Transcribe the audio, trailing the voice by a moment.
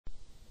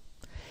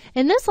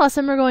In this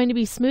lesson, we're going to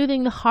be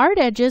smoothing the hard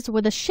edges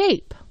with a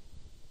shape.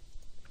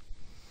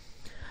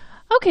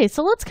 Okay,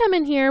 so let's come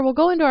in here. We'll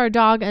go into our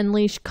dog and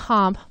leash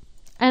comp,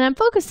 and I'm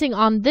focusing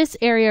on this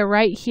area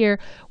right here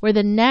where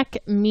the neck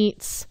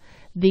meets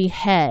the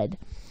head.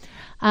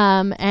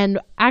 And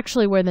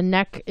actually where the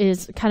neck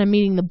is kind of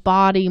meeting the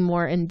body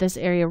more in this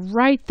area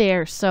right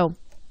there. So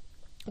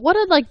what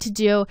I'd like to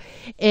do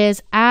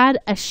is add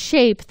a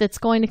shape that's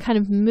going to kind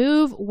of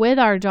move with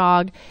our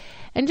dog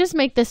and just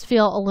make this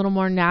feel a little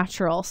more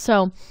natural.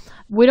 So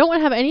we don't want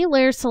to have any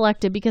layers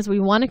selected because we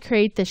want to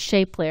create this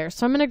shape layer.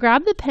 So I'm going to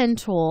grab the pen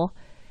tool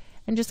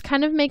and just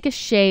kind of make a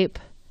shape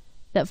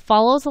that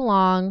follows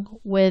along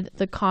with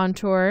the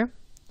contour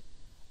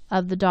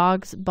of the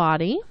dog's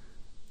body.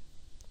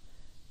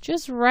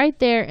 Just right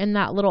there in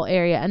that little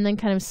area, and then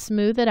kind of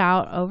smooth it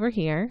out over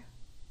here.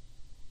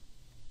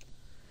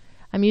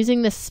 I'm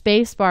using the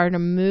space bar to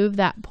move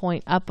that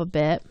point up a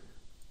bit.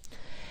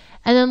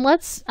 And then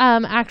let's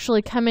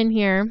actually come in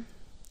here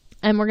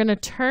and we're going to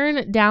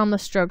turn down the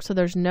stroke so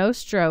there's no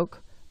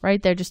stroke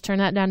right there. Just turn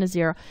that down to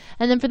 0.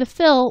 And then for the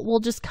fill, we'll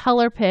just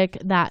color pick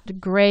that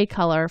gray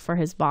color for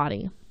his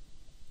body.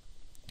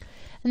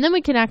 And then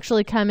we can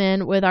actually come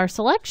in with our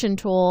selection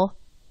tool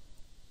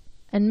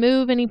and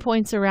move any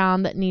points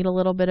around that need a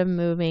little bit of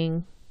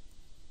moving.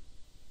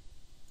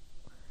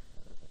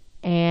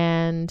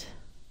 And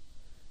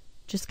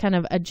just kind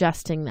of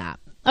adjusting that.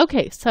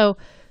 Okay, so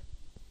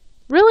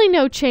really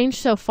no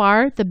change so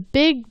far. The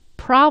big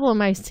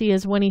problem I see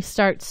is when he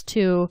starts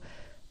to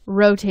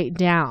rotate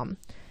down.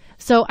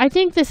 So I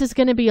think this is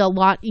going to be a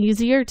lot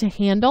easier to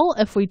handle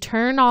if we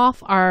turn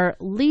off our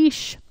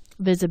leash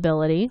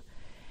visibility,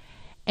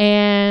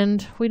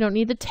 and we don't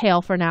need the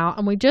tail for now,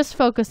 and we just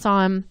focus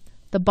on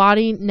the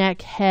body,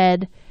 neck,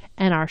 head,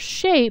 and our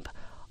shape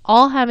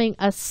all having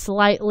a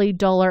slightly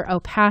duller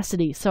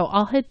opacity. So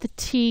I'll hit the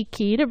T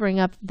key to bring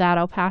up that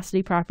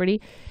opacity property,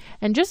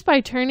 and just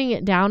by turning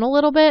it down a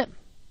little bit,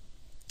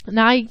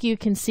 now you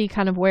can see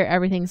kind of where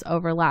everything's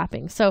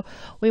overlapping. So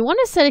we want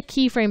to set a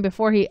keyframe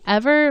before he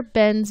ever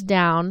bends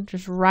down,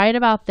 just right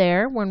about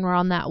there when we're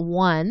on that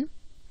 1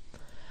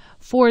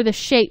 for the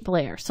shape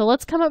layer. So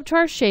let's come up to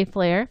our shape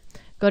layer,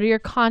 go to your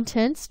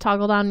contents,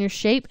 toggle down your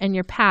shape and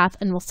your path,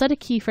 and we'll set a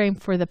keyframe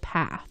for the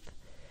path.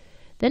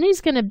 Then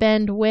he's going to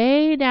bend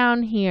way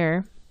down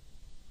here.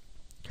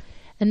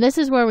 And this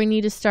is where we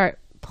need to start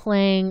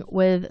playing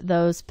with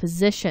those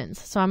positions.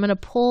 So I'm going to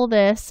pull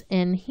this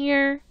in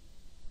here.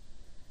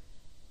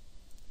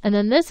 And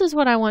then this is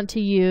what I want to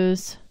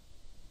use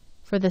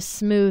for the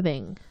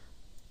smoothing.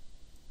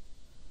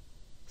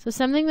 So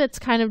something that's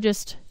kind of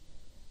just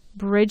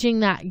bridging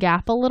that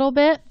gap a little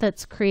bit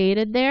that's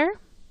created there.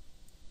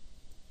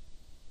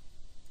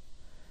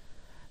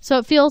 So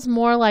it feels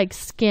more like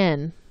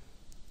skin.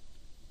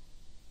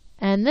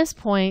 And this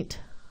point,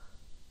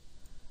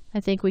 I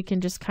think we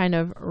can just kind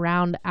of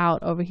round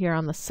out over here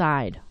on the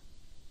side.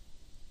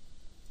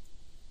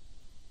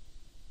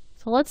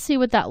 So let's see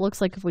what that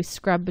looks like if we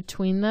scrub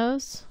between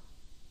those.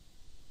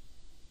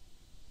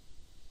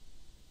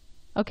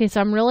 Okay,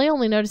 so I'm really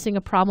only noticing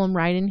a problem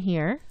right in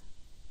here.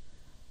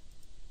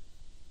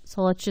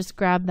 So let's just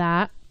grab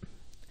that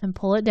and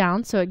pull it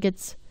down so it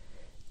gets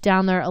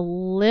down there a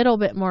little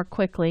bit more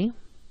quickly.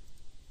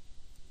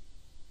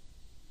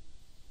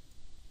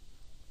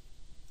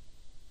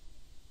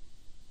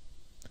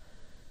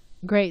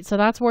 Great, so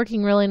that's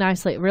working really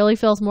nicely. It really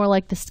feels more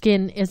like the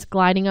skin is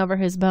gliding over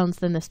his bones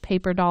than this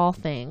paper doll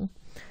thing.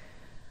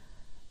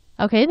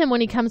 Okay, then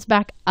when he comes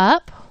back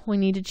up, we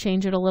need to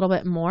change it a little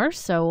bit more.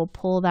 So we'll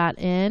pull that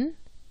in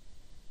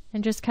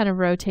and just kind of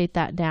rotate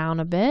that down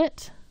a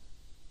bit.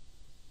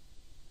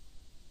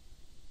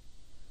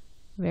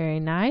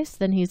 Very nice.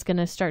 Then he's going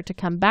to start to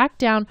come back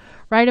down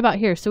right about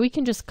here. So we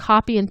can just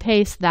copy and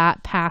paste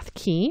that path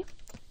key.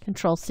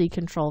 Control C,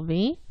 Control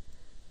V.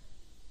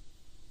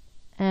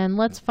 And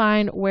let's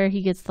find where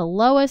he gets the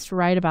lowest,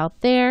 right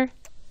about there.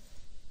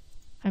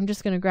 I'm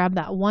just going to grab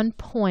that 1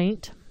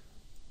 point,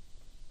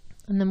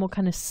 and then we'll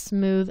kind of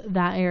smooth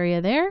that area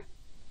there.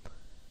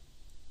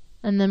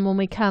 And then when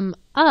we come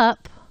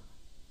up,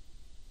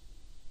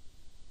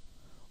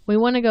 we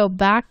want to go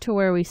back to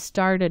where we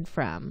started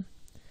from.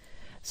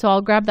 So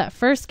I'll grab that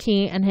first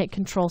key and hit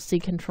Control C,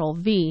 Control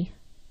V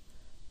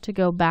to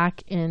go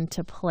back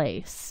into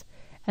place.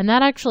 And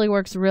that actually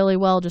works really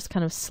well, just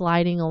kind of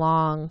sliding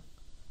along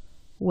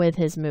with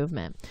his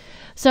movement.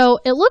 So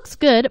it looks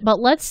good, but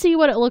let's see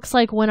what it looks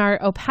like when our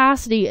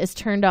opacity is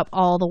turned up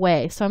all the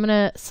way. So I'm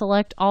going to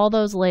select all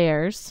those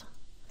layers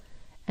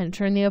and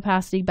turn the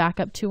opacity back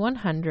up to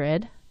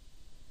 100.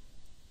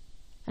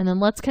 And then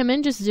let's come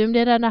in, just zoomed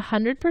in at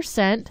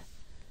 100%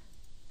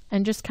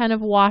 and just kind of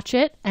watch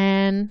it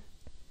and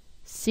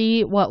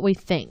see what we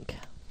think.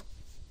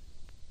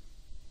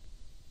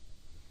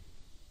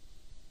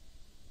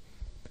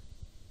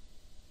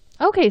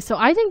 Okay, so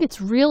I think it's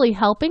really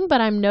helping,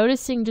 but I'm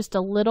noticing just a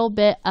little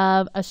bit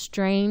of a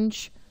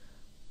strange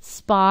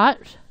spot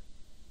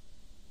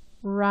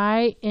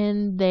right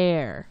in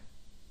there.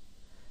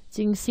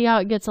 So you can see how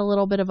it gets a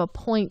little bit of a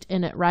point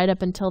in it right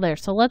up until there.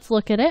 So let's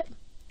look at it.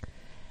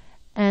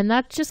 And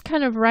that's just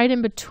kind of right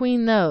in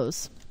between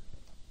those.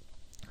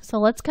 So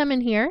let's come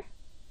in here,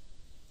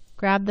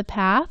 grab the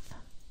path,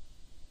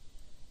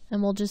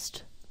 and we'll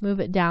just move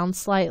it down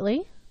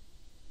slightly.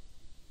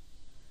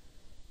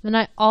 Then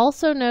I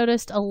also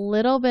noticed a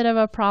little bit of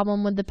a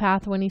problem with the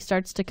path when he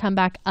starts to come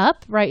back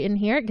up right in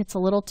here. It gets a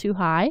little too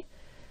high.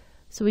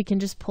 So we can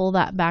just pull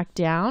that back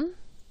down.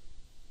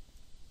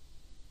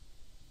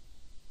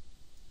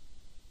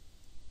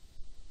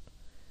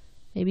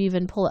 Maybe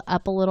even pull it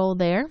up a little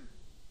there.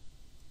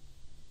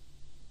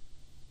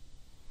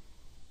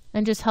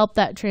 And just help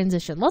that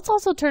transition. Let's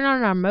also turn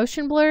on our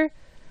motion blur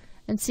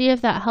and see if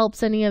that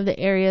helps any of the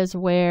areas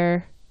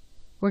where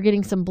we're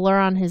getting some blur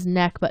on his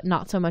neck, but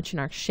not so much in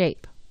our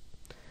shape.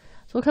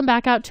 So we'll come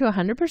back out to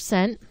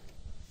 100%.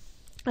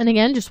 And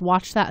again, just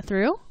watch that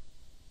through.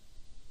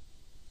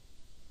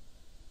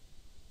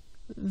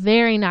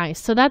 Very nice.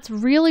 So that's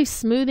really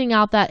smoothing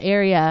out that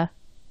area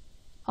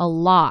a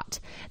lot.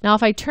 Now,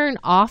 if I turn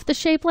off the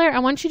shape layer, I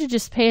want you to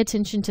just pay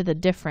attention to the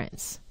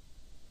difference.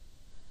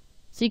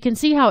 So you can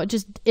see how it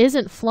just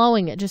isn't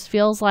flowing. It just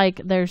feels like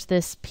there's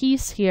this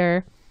piece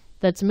here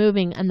that's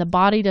moving and the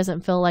body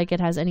doesn't feel like it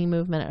has any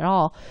movement at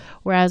all.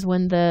 Whereas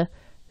when the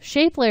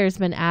shape layer has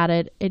been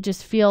added, it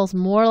just feels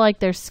more like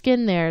there's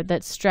skin there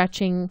that's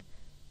stretching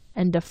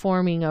and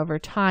deforming over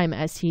time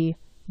as he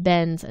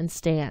bends and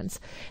stands.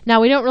 Now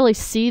we don't really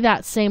see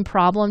that same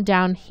problem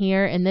down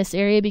here in this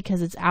area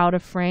because it's out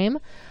of frame.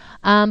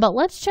 But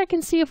let's check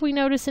and see if we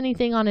notice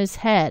anything on his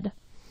head.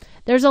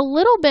 There's a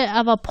little bit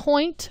of a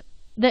point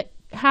that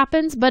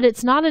happens, but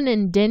it's not an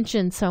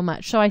indentation so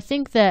much. So I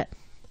think that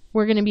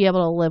we're going to be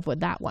able to live with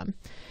that one.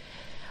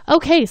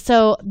 Okay,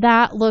 so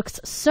that looks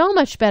so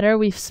much better.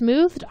 We've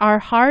smoothed our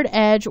hard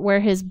edge where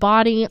his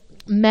body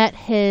met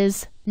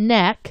his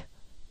neck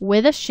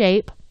with a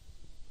shape.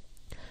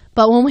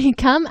 But when we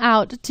come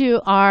out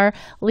to our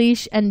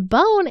leash and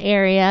bone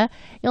area,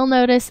 you'll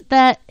notice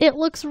that it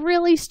looks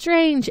really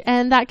strange,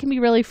 and that can be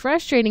really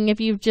frustrating if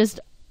you've just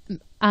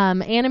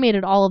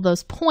animated all of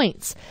those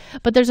points.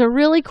 But there's a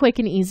really quick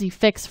and easy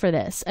fix for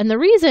this. And the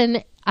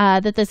reason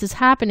that this is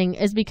happening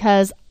is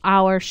because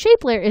our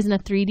shape layer isn't a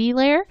 3D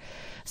layer.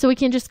 So we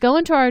can just go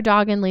into our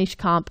dog and leash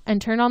comp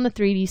and turn on the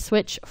 3D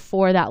switch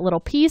for that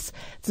little piece.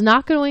 It's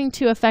not going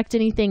to affect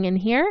anything in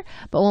here,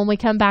 but when we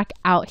come back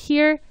out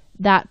here,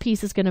 that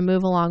piece is going to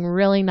move along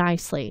really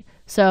nicely.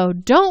 So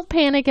don't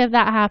panic if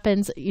that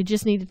happens. You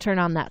just need to turn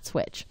on that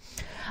switch.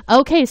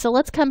 Okay, so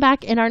let's come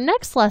back in our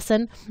next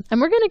lesson,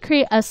 and we're going to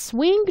create a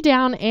swing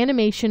down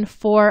animation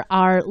for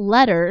our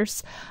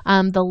letters,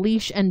 the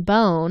leash and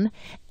bone,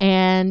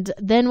 and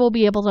then we'll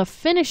be able to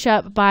finish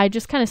up by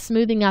just kind of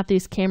smoothing out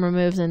these camera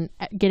moves and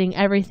getting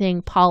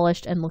everything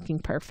polished and looking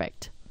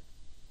perfect.